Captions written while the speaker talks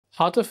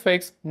how to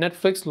fix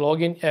Netflix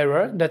login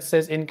error that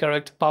says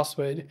incorrect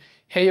password.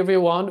 Hey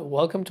everyone,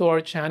 welcome to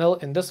our channel.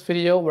 In this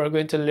video, we're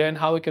going to learn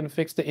how we can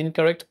fix the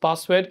incorrect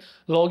password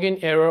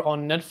login error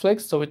on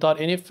Netflix. So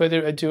without any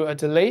further ado or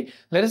delay,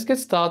 let us get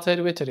started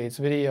with today's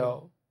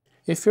video.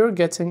 If you're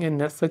getting a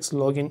Netflix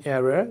login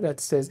error that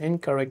says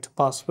incorrect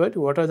password,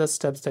 what are the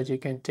steps that you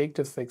can take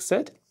to fix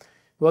it?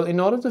 Well, in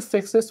order to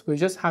fix this, we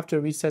just have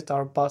to reset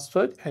our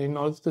password. And in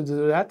order to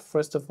do that,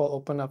 first of all,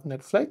 open up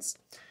Netflix.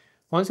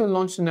 Once you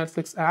launch the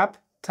Netflix app,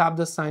 tap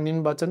the sign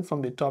in button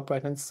from the top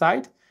right hand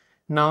side.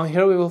 Now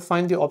here we will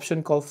find the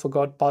option called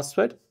forgot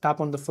password. Tap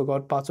on the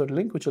forgot password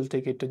link, which will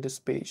take you to this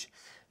page.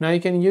 Now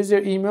you can use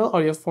your email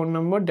or your phone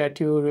number that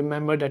you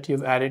remember that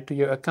you've added to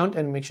your account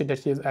and make sure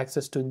that you have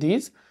access to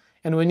these.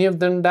 And when you've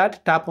done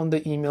that, tap on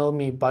the email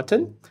me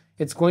button.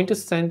 It's going to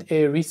send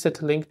a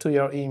reset link to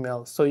your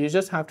email. So you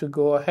just have to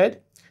go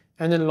ahead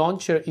and then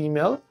launch your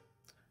email.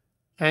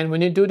 And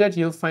when you do that,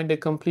 you'll find a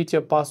complete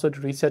your password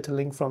reset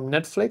link from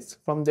Netflix.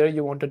 From there,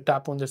 you want to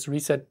tap on this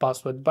reset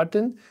password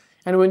button.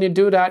 And when you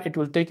do that, it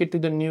will take you to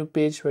the new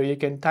page where you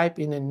can type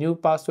in a new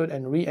password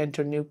and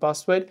re-enter new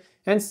password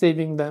and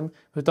saving them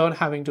without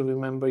having to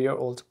remember your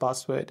old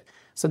password.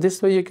 So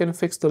this way you can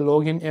fix the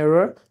login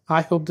error.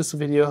 I hope this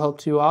video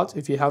helped you out.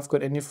 If you have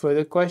got any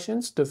further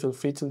questions, do feel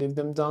free to leave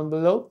them down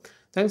below.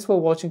 Thanks for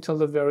watching till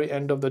the very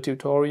end of the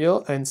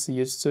tutorial and see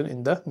you soon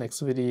in the next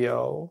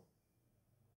video.